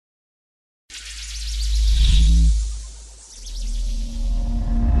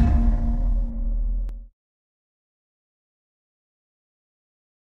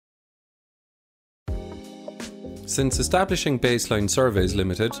Since establishing Baseline Surveys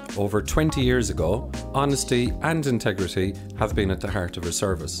Ltd over 20 years ago, honesty and integrity have been at the heart of our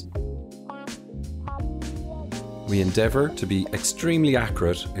service. We endeavour to be extremely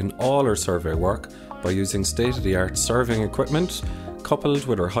accurate in all our survey work by using state-of-the-art surveying equipment coupled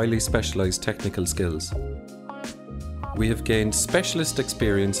with our highly specialised technical skills. We have gained specialist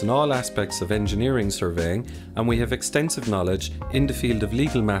experience in all aspects of engineering surveying, and we have extensive knowledge in the field of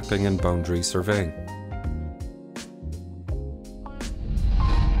legal mapping and boundary surveying.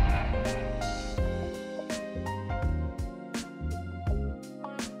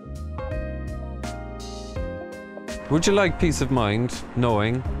 Would you like peace of mind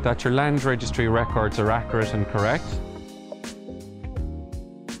knowing that your land registry records are accurate and correct?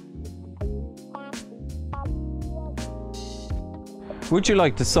 Would you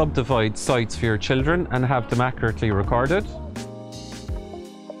like to subdivide sites for your children and have them accurately recorded?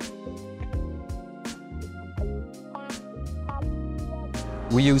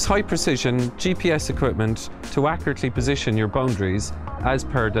 We use high-precision GPS equipment to accurately position your boundaries as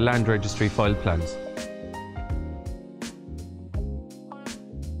per the land registry file plans.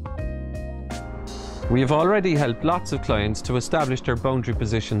 We have already helped lots of clients to establish their boundary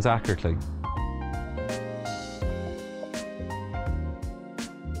positions accurately.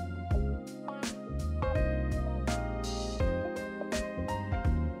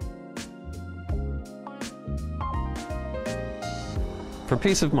 For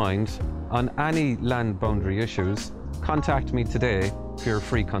peace of mind on any land boundary issues, contact me today for your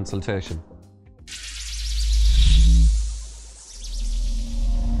free consultation.